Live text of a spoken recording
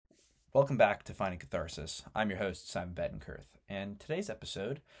Welcome back to Finding Catharsis. I'm your host, Simon Bedenkurth, and today's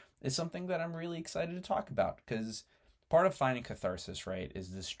episode is something that I'm really excited to talk about because part of finding catharsis, right,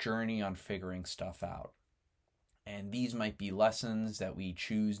 is this journey on figuring stuff out. And these might be lessons that we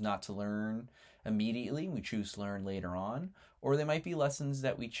choose not to learn immediately, we choose to learn later on, or they might be lessons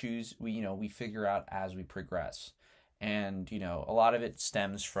that we figure out as we progress. And, a lot of it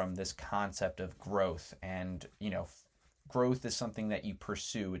stems from this concept of growth and, growth is something that you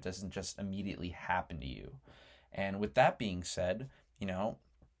pursue. It doesn't just immediately happen to you. And with that being said,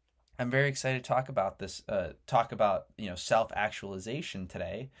 I'm very excited to talk about, self actualization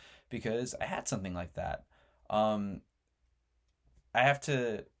today because I had something like that. Um, I have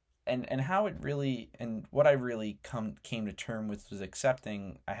to, and how it really, and what I really came to term with was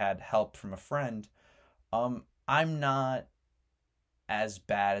accepting I had help from a friend. I'm not as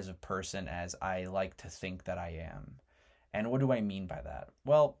bad as a person as I like to think that I am. And what do I mean by that?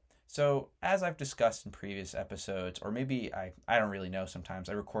 Well, so as I've discussed in previous episodes, or maybe I don't really know sometimes,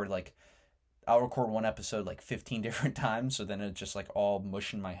 I'll record one episode like 15 different times, so then it's just like all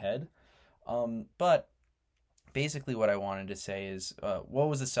mush in my head. But basically what I wanted to say is, what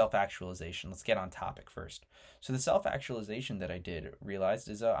was the self-actualization? Let's get on topic first. So the self-actualization that I did realized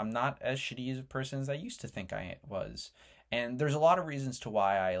is I'm not as shitty as a person as I used to think I was. And there's a lot of reasons to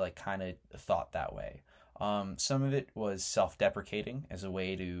why I like kind of thought that way. Some of it was self-deprecating as a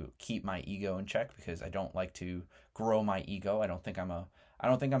way to keep my ego in check because I don't like to grow my ego. I don't think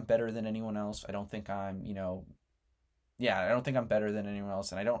I'm better than anyone else. I don't think I don't think I'm better than anyone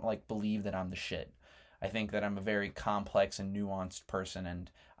else, and I don't like believe that I'm the shit. I think that I'm a very complex and nuanced person, and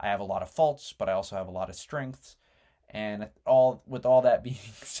I have a lot of faults, but I also have a lot of strengths. And all with all that being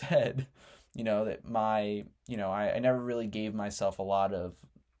said, that I never really gave myself a lot of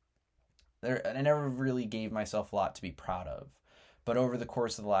I never really gave myself a lot to be proud of. But over the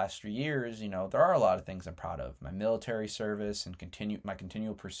course of the last 3 years, there are a lot of things I'm proud of. My military service and my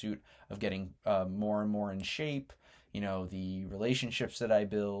continual pursuit of getting more and more in shape. The relationships that I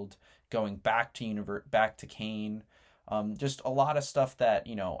build, going back to back to Kane. Just a lot of stuff that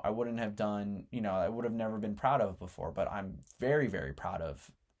I wouldn't have done. I would have never been proud of before, but I'm very very proud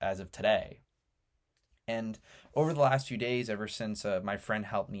of as of today. And over the last few days, ever since my friend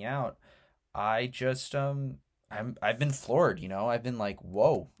helped me out, I just I've been floored, I've been like,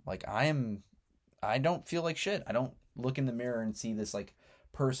 whoa, like I don't feel like shit. I don't look in the mirror and see this like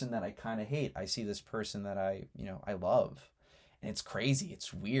person that I kind of hate. I see this person that I love. And it's crazy.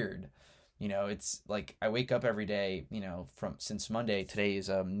 It's weird. It's like I wake up every day, from since Monday. Today is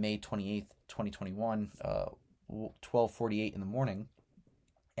May 28th, 2021, 12:48 in the morning,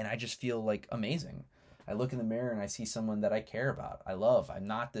 and I just feel like amazing. I look in the mirror and I see someone that I care about. I love. I'm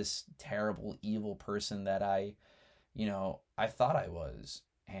not this terrible, evil person that I thought I was.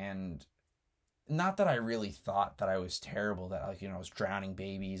 And not that I really thought that I was terrible, that like, I was drowning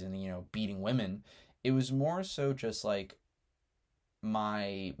babies and, beating women. It was more so just like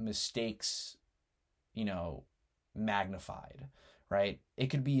my mistakes, you know, magnified, right? It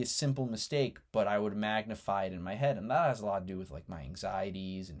could be a simple mistake, but I would magnify it in my head. And that has a lot to do with like my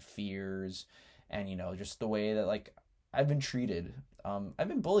anxieties and fears and, just the way that like I've been treated. I've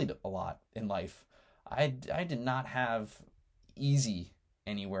been bullied a lot in life. I did not have easy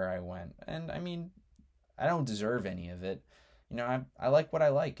anywhere I went. And I mean, I don't deserve any of it. I like what I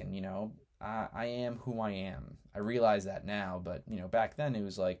like, and I am who I am. I realize that now, but back then it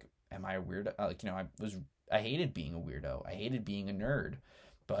was like, am I a weirdo? Like I hated being a weirdo. I hated being a nerd,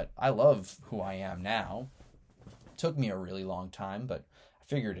 but I love who I am now. It took me a really long time, but I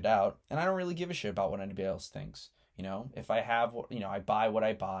figured it out, and I don't really give a shit about what anybody else thinks. If I have, I buy what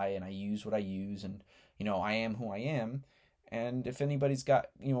I buy, and I use what I use, and I am who I am. And if anybody's got,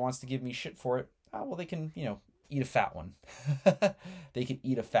 wants to give me shit for it, well, they can, eat a fat one. They can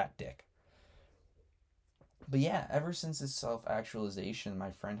eat a fat dick. But yeah, ever since this self actualization my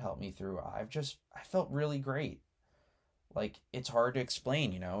friend helped me through, I felt really great. Like, it's hard to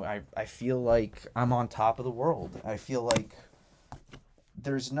explain, I feel like I'm on top of the world. I feel like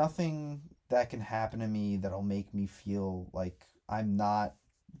there's nothing that can happen to me that'll make me feel like I'm not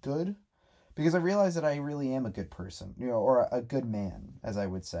good, because I realize that I really am a good person, or a good man, as I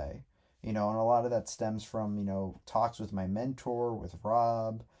would say, and a lot of that stems from, talks with my mentor, with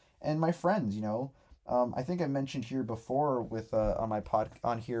Rob, and my friends, I think I mentioned here before with on my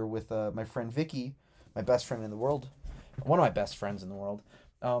on here with my friend Vicky, my best friend in the world, one of my best friends in the world.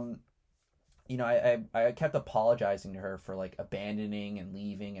 Um, I kept apologizing to her for like abandoning and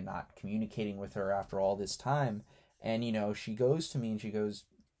leaving and not communicating with her after all this time. And she goes to me and she goes,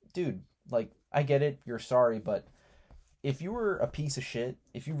 "Dude, like I get it, you're sorry, but if you were a piece of shit,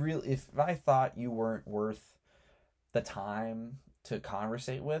 if I thought you weren't worth the time to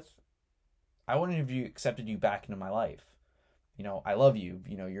conversate with, I wouldn't have accepted you back into my life. I love you.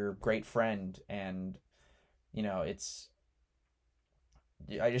 You're a great friend, and it's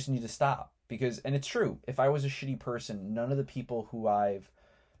I just need to stop and it's true. If I was a shitty person, none of the people who I've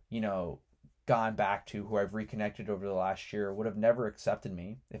you know gone back to, who I've reconnected over the last year, would have never accepted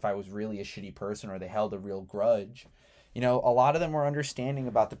me if I was really a shitty person or they held a real grudge. A lot of them were understanding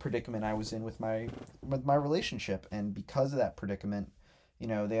about the predicament I was in with my relationship, and because of that predicament,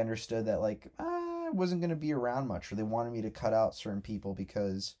 they understood that like I wasn't going to be around much, or they wanted me to cut out certain people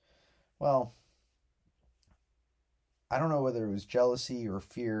because, well, I don't know whether it was jealousy or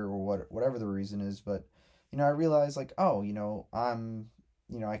fear or whatever the reason is, but I realized like, oh, I'm,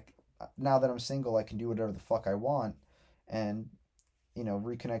 I now that I'm single, I can do whatever the fuck I want, and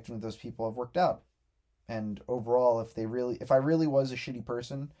reconnecting with those people have worked out. And overall, if I really was a shitty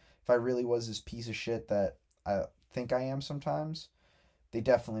person, if I really was this piece of shit that I think I am sometimes, they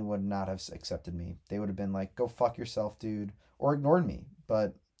definitely would not have accepted me. They would have been like, "Go fuck yourself, dude," or ignored me.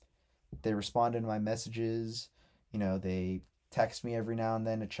 But they responded to my messages. They text me every now and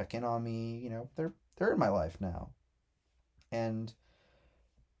then to check in on me. They're in my life now, and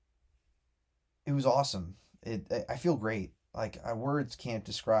it was awesome. I feel great. Like words can't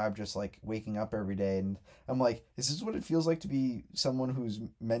describe just like waking up every day, and I'm like, is this what it feels like to be someone who's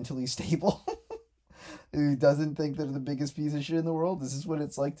mentally stable? Who doesn't think they're the biggest piece of shit in the world? This is what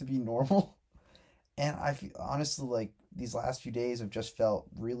it's like to be normal. And I feel, honestly, like these last few days have just felt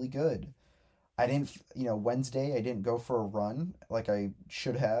really good. I didn't, Wednesday, I didn't go for a run like I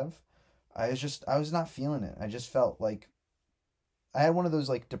should have. I was not feeling it. I just felt like I had one of those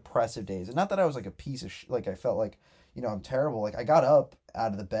like depressive days. And not that I was like a piece of like I felt like, I'm terrible. Like I got up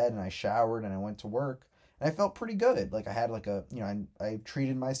out of the bed and I showered and I went to work and I felt pretty good. Like I had like I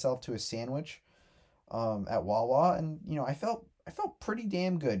treated myself to a sandwich at Wawa, and I felt pretty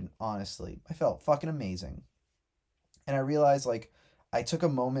damn good, honestly. I felt fucking amazing. And I realized like I took a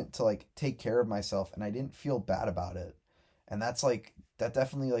moment to like take care of myself and I didn't feel bad about it. And that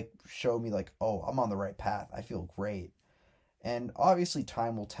definitely like showed me like, oh, I'm on the right path. I feel great. And obviously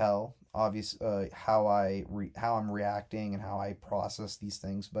time will tell how how I'm reacting and how I process these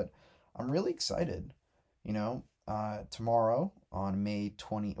things, but I'm really excited. Tomorrow on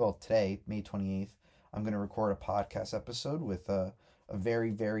today, May 28th, I'm going to record a podcast episode with a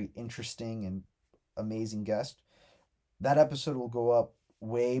very, very interesting and amazing guest. That episode will go up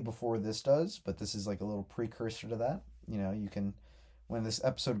way before this does, but this is like a little precursor to that. You can, when this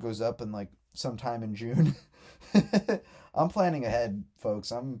episode goes up in like sometime in June, I'm planning ahead,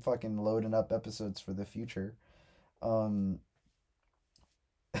 folks. I'm fucking loading up episodes for the future. Um,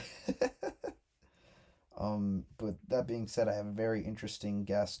 but that being said, I have a very interesting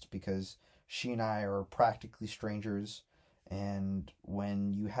guest because she and I are practically strangers, and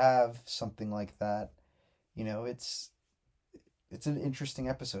when you have something like that, it's an interesting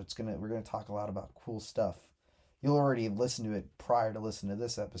episode. We're gonna talk a lot about cool stuff. You'll already listen to it prior to listening to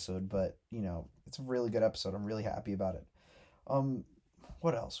this episode, but it's a really good episode. I'm really happy about it. Um,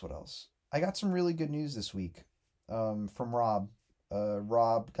 what else? What else? I got some really good news this week. From Rob.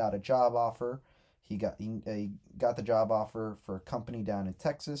 Rob got a job offer. He got the job offer for a company down in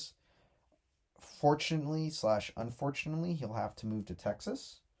Texas. Fortunately slash unfortunately, he'll have to move to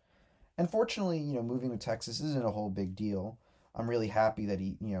Texas. And fortunately, moving to Texas isn't a whole big deal. I'm really happy that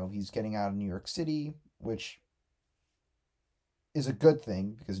he's getting out of New York City, which is a good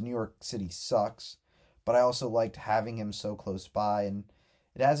thing because New York City sucks. But I also liked having him so close by, and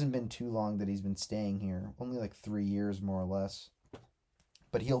it hasn't been too long that he's been staying here. Only like 3 years, more or less.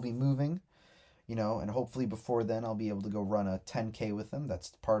 But he'll be moving, and hopefully before then I'll be able to go run a 10K with him.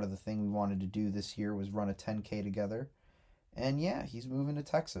 That's part of the thing we wanted to do this year, was run a 10K together. And yeah, he's moving to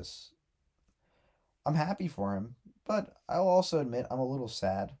Texas. I'm happy for him, but I'll also admit I'm a little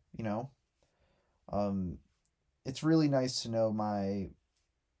sad. Um, it's really nice to know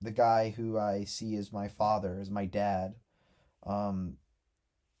the guy who I see as my father, as my dad. Um,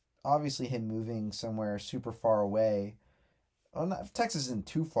 Obviously him moving somewhere super far away. Well, Texas isn't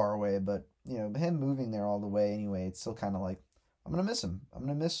too far away, but him moving there all the way anyway, it's still kind of like I'm gonna miss him. I'm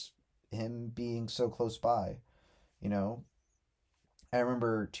gonna miss him being so close by. You know, I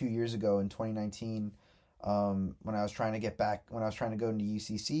remember 2 years ago in 2019, when I was trying to when I was trying to go into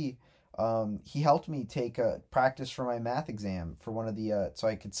UCC, he helped me take a practice for my math exam for one of the, so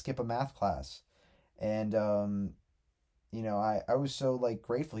I could skip a math class. And, I was so like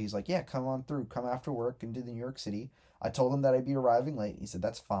grateful. He's like, yeah, come on through, come after work into the New York City. I told him that I'd be arriving late. He said,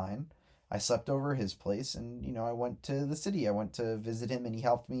 that's fine. I slept over his place, and I went to the city. I went to visit him, and he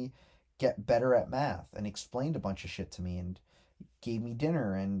helped me get better at math and explained a bunch of shit to me and gave me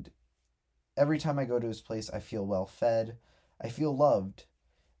dinner. And every time I go to his place, I feel well fed. I feel loved.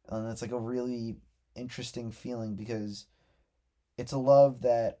 And it's like a really interesting feeling because it's a love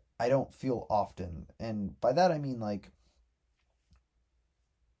that I don't feel often. And by that I mean like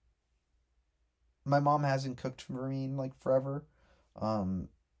my mom hasn't cooked for me in like forever. Um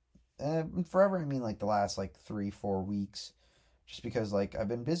and forever I mean like the last like 3 4 weeks, just because like I've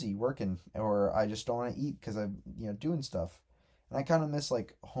been busy working or I just don't want to eat because I'm doing stuff. And I kind of miss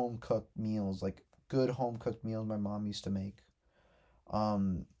like home cooked meals, like good home cooked meals my mom used to make.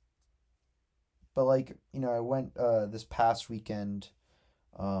 Um but like I went this past weekend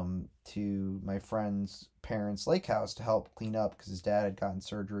to my friend's parents' lake house to help clean up because his dad had gotten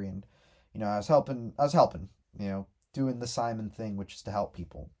surgery, and I was helping, doing the Simon thing, which is to help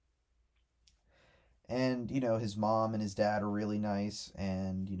people. And his mom and his dad are really nice,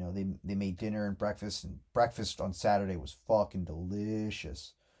 and they made dinner and breakfast on Saturday was fucking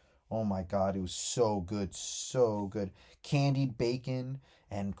delicious. Oh my god, it was so good, so good. Candied bacon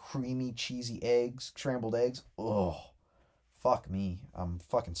and creamy cheesy eggs, scrambled eggs. Oh, fuck me. I'm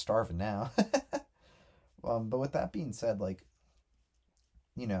fucking starving now. But with that being said, like,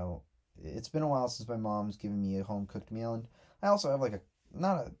 you know, it's been a while since my mom's given me a home cooked meal, and I also have like a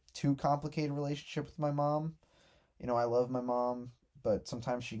not a too complicated relationship with my mom. I love my mom, but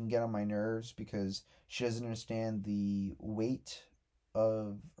sometimes she can get on my nerves because she doesn't understand the weight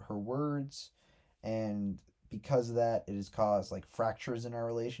of her words, and because of that, it has caused like fractures in our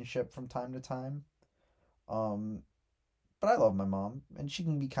relationship from time to time. Um, but I love my mom, and she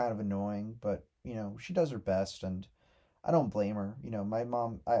can be kind of annoying, but she does her best, and I don't blame her. My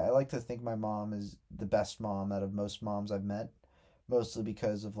mom, I like to think my mom is the best mom out of most moms I've met, mostly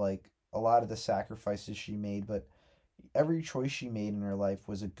because of like a lot of the sacrifices she made, but every choice she made in her life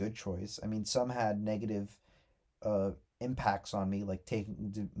was a good choice. I mean, some had negative uh, impacts on me, like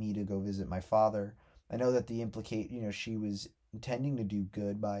me to go visit my father. I know that she was intending to do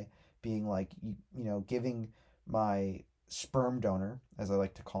good by being like, giving my sperm donor, as I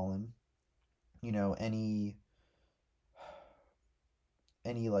like to call him, any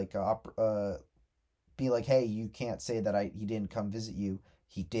like be like, hey, you can't say that he didn't come visit you.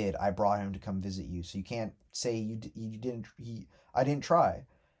 He did. I brought him to come visit you. So you can't say you didn't. I didn't try.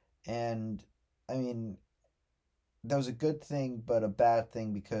 And I mean, that was a good thing, but a bad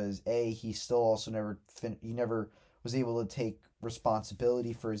thing because he still also he never was able to take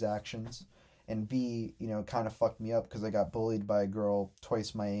responsibility for his actions, and b, kind of fucked me up because I got bullied by a girl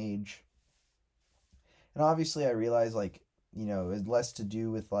twice my age. And obviously, I realized like it's less to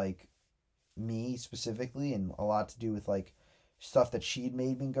do with like me specifically and a lot to do with like stuff that she'd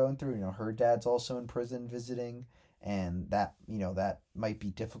made me going through. Her dad's also in prison visiting, and that might be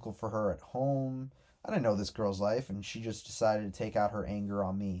difficult for her at home. I didn't know this girl's life, and she just decided to take out her anger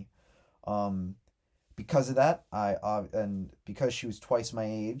on me. Um, because of that, and because she was twice my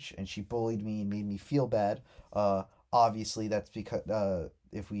age and she bullied me and made me feel bad. Obviously, that's because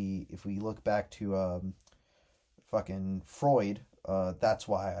if we look back to fucking Freud, that's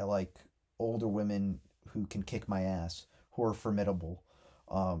why I like older women who can kick my ass, who are formidable.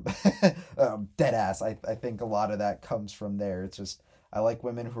 Um, Dead ass. I think a lot of that comes from there. It's just I like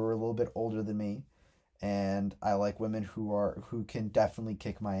women who are a little bit older than me, and I like women who can definitely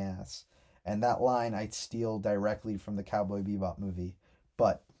kick my ass. And that line I steal directly from the Cowboy Bebop movie.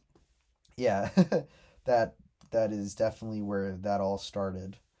 But yeah, that that is definitely where that all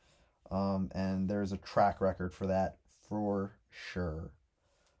started. And there's a track record for that for sure.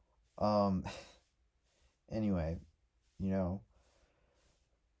 Um, anyway, you know,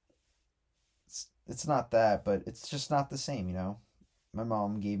 it's not that, but it's just not the same. My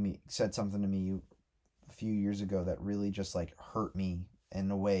mom said something to me a few years ago that really just like hurt me in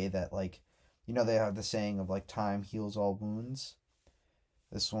a way that like, they have the saying of like time heals all wounds.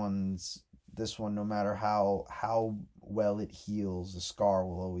 This one's this one, no matter how well it heals, the scar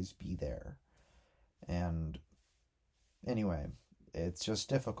will always be there. And anyway, it's just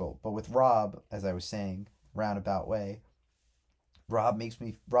difficult. But with Rob, as I was saying, roundabout way, Rob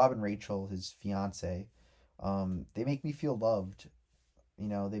and Rachel, his fiance, they make me feel loved.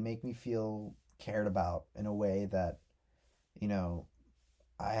 They make me feel cared about in a way that, you know,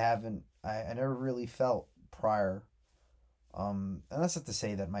 I never really felt prior. And that's not to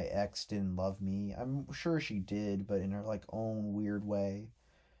say that my ex didn't love me. I'm sure she did, but in her like own weird way.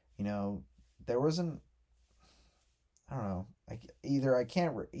 You know, there wasn't. I don't know. Either I'm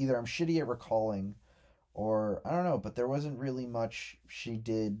shitty at recalling, or I don't know. But there wasn't really much she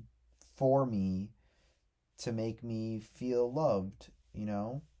did for me to make me feel loved, you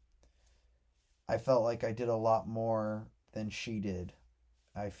know? I felt like I did a lot more than she did.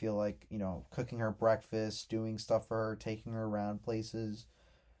 I feel like, cooking her breakfast, doing stuff for her, taking her around places.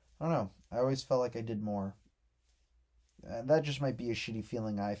 I don't know. I always felt like I did more. That just might be a shitty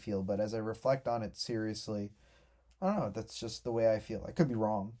feeling I feel, but as I reflect on it seriously, I don't know. That's just the way I feel. I could be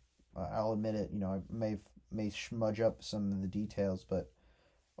wrong. I'll admit it. I may smudge up some of the details, but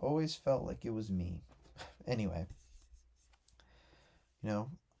always felt like it was me. Anyway, you know,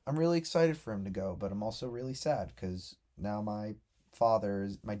 I'm really excited for him to go, but I'm also really sad because now my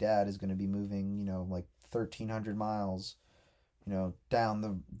dad is going to be moving, like 1,300 miles, down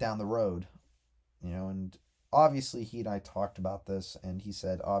the road, and obviously he and I talked about this, and he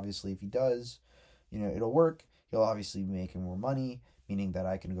said obviously if he does, it'll work. He'll obviously be making more money, meaning that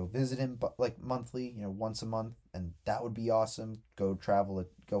I can go visit him, but like monthly, once a month, and that would be awesome. Go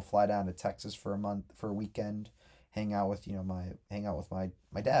fly down to Texas for a month, for a weekend, hang out with my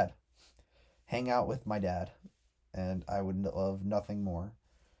dad, hang out with my dad, and I would love nothing more.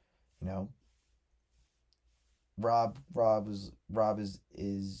 You know, Rob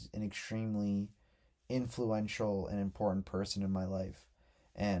is an extremely influential and important person in my life.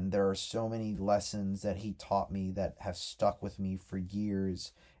 And there are so many lessons that he taught me that have stuck with me for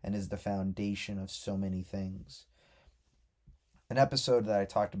years and is the foundation of so many things. An episode that I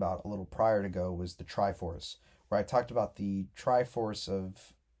talked about a little prior to go was the Triforce, where I talked about the Triforce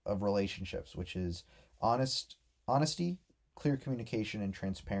of relationships, which is honesty, clear communication, and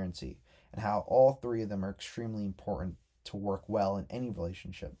transparency, and how all three of them are extremely important to work well in any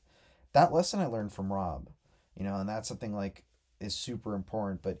relationship. That lesson I learned from Rob, and that's something like is super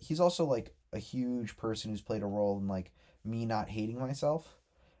important. But he's also like a huge person who's played a role in like me not hating myself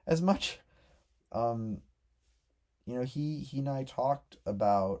as much. Um, he and I talked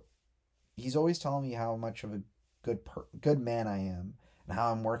about. He's always telling me how much of a good man I am, and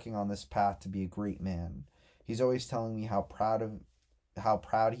how I'm working on this path to be a great man. He's always telling me how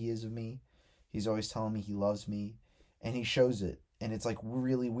proud he is of me. He's always telling me he loves me, and he shows it. And it's like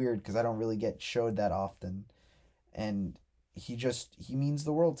really weird because I don't really get showed that often. And he means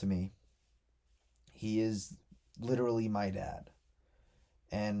the world to me. He is literally my dad.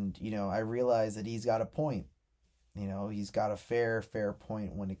 And, I realize that he's got a point. He's got a fair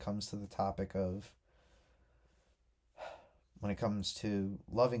point when it comes to the topic of, when it comes to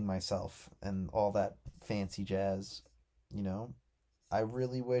loving myself and all that fancy jazz. I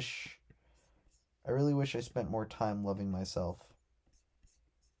really wish I spent more time loving myself.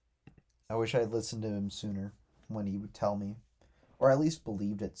 I wish I had listened to him sooner when he would tell me, or at least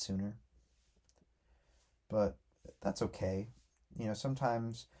believed it sooner. But that's okay.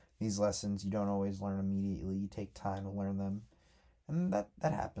 Sometimes these lessons you don't always learn immediately. You take time to learn them. And that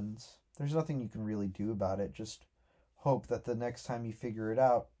happens. There's nothing you can really do about it. Just hope that the next time you figure it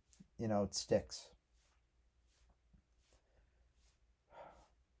out, it sticks.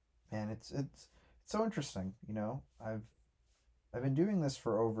 Man, it's so interesting, I've been doing this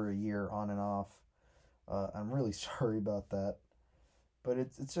for over a year on and off. I'm really sorry about that. But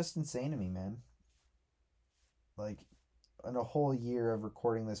it's just insane to me, man. Like, in a whole year of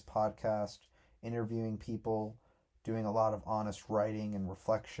recording this podcast, interviewing people, doing a lot of honest writing and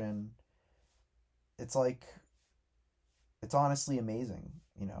reflection, it's honestly amazing.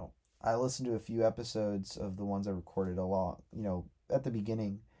 I listened to a few episodes of the ones I recorded a lot, at the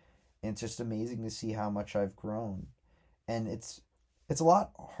beginning, and it's just amazing to see how much I've grown. And it's a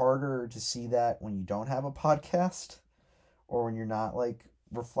lot harder to see that when you don't have a podcast, or when you're not like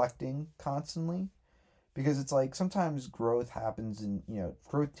reflecting constantly, because it's like sometimes growth happens, and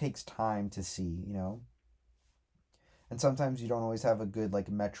growth takes time to see, and sometimes you don't always have a good like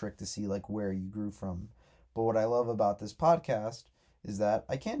metric to see like where you grew from. But what I love about this podcast is that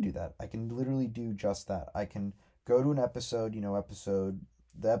I can do that. I can literally do just that. I can go to an episode,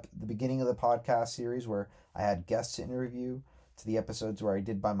 the beginning of the podcast series where I had guests to interview, to the episodes where I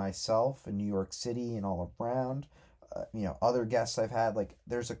did by myself in New York City and all around, other guests I've had. Like,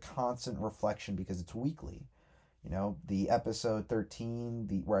 there's a constant reflection because it's weekly. The episode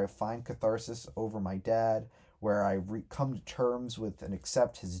 13, where I find catharsis over my dad, where I come to terms with and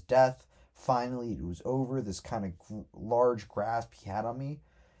accept his death. Finally, it was over. This kind of large grasp he had on me.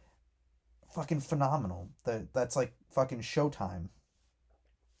 Fucking phenomenal. That's like fucking Showtime.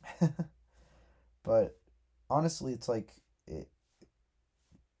 But honestly, it's like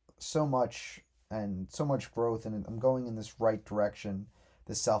so much growth, and I'm going in this right direction.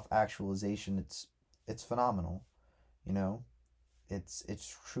 This self-actualization, it's phenomenal.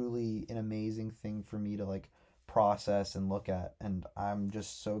 It's truly an amazing thing for me to like process and look at, and I'm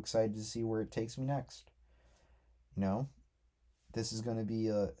just so excited to see where it takes me next. You know, this is going to be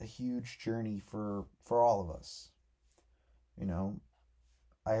a huge journey for all of us. You know,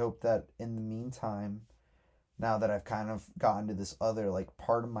 I hope that in the meantime, now that I've kind of gotten to this other like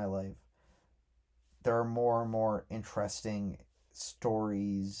part of my life, there are more and more interesting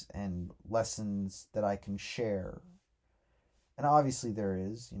stories and lessons that I can share. And obviously there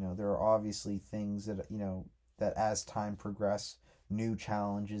is, there are obviously things that, that as time progress, new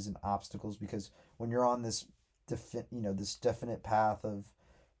challenges and obstacles, because when you're on this this definite path of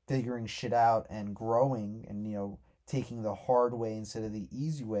figuring shit out and growing and, taking the hard way instead of the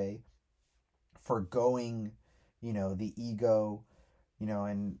easy way, forgoing, the ego,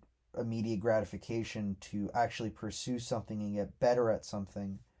 and immediate gratification to actually pursue something and get better at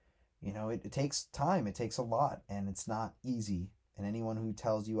something, it takes time, it takes a lot, and it's not easy. And anyone who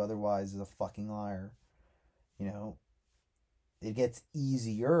tells you otherwise is a fucking liar. It gets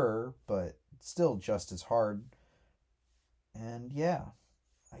easier, but still just as hard. And yeah,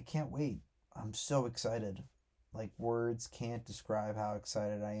 I can't wait. I'm so excited. Like, words can't describe how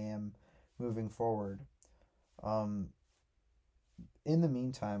excited I am moving forward. Um, in the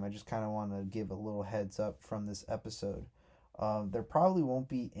meantime, I just kind of want to give a little heads up from this episode. There probably won't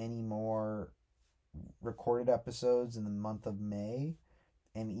be any more recorded episodes in the month of May,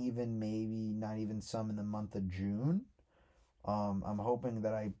 and even maybe not even some in the month of June. I'm hoping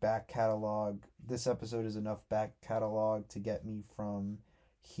that I back catalog. This episode is enough back catalog to get me from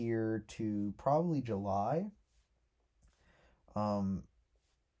here to probably July.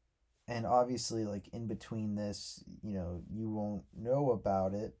 And obviously, like, in between this, you won't know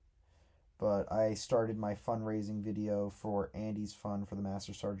about it, but I started my fundraising video for Andy's Fund, for the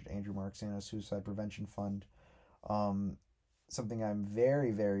Master Sergeant Andrew Marxano Suicide Prevention Fund. Something I'm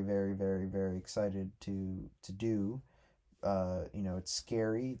very, very, very, very, very excited to do. It's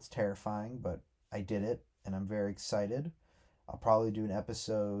scary, it's terrifying, but I did it, and I'm very excited. I'll probably do an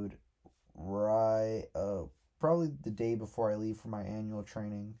episode probably the day before I leave for my annual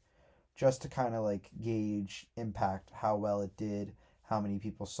training, just to kind of like gauge impact, how well it did, how many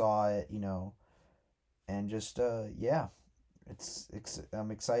people saw it, and just yeah,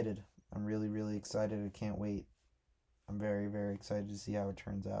 I'm excited. I'm really, really excited. I can't wait. I'm very, very excited to see how it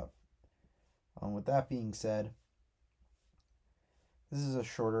turns out. With that being said, this is a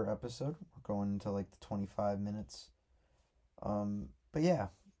shorter episode. We're going into like the 25 minutes. But yeah,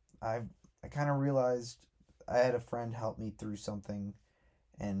 I kind of realized I had a friend help me through something,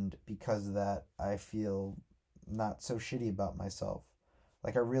 and because of that, I feel not so shitty about myself.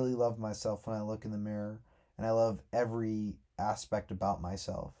 Like, I really love myself when I look in the mirror, and I love every aspect about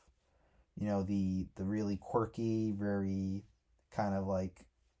myself. The really quirky, very kind of like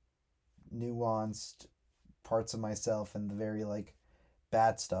nuanced parts of myself, and the very like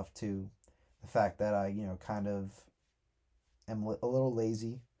bad stuff too. The fact that I, kind of am a little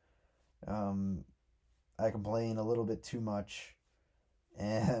lazy. I complain a little bit too much,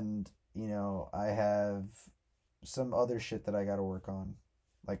 and I have some other shit that I got to work on,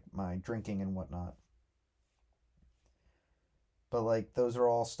 like my drinking and whatnot. But like, those are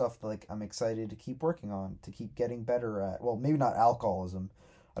all stuff that, like, I'm excited to keep working on, to keep getting better at. Well, maybe not alcoholism.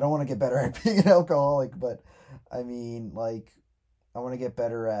 I don't want to get better at being an alcoholic, but I mean, like, I want to get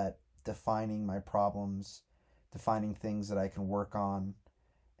better at defining my problems, defining things that I can work on,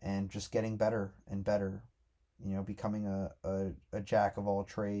 and just getting better and better. Becoming a jack of all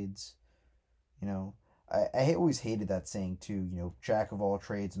trades. I always hated that saying too, jack of all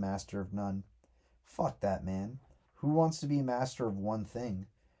trades, master of none. Fuck that, man. Who wants to be a master of one thing?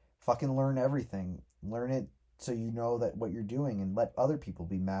 Fucking learn everything. Learn it so you know that what you're doing, and let other people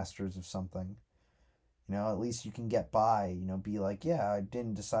be masters of something. At least you can get by, be like, yeah, I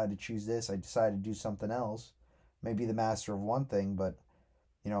didn't decide to choose this, I decided to do something else. Maybe the master of one thing, but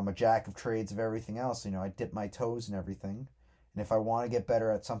I'm a jack of trades of everything else. I dip my toes in everything. And if I want to get better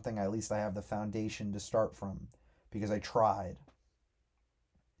at something, at least I have the foundation to start from, because I tried.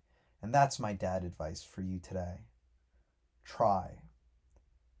 And that's my dad advice for you today. Try.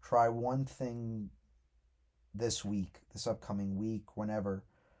 Try one thing this week, this upcoming week, whenever.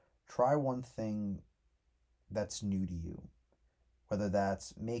 Try one thing that's new to you. Whether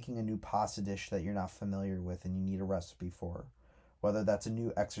that's making a new pasta dish that you're not familiar with and you need a recipe for. Whether that's a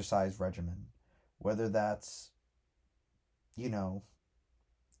new exercise regimen. Whether that's,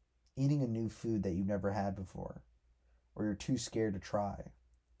 eating a new food that you've never had before, or you're too scared to try.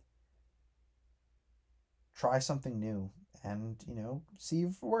 Try something new and, see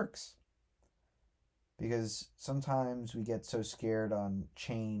if it works. Because sometimes we get so scared on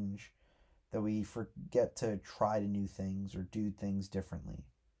change that we forget to try new things or do things differently.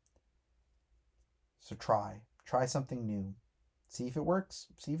 So try something new. See if it works,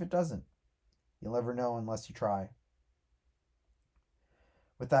 see if it doesn't. You'll never know unless you try.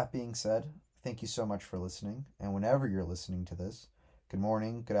 With that being said, thank you so much for listening, and whenever you're listening to this, good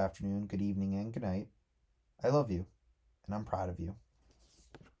morning, good afternoon, good evening, and good night. I love you, and I'm proud of you.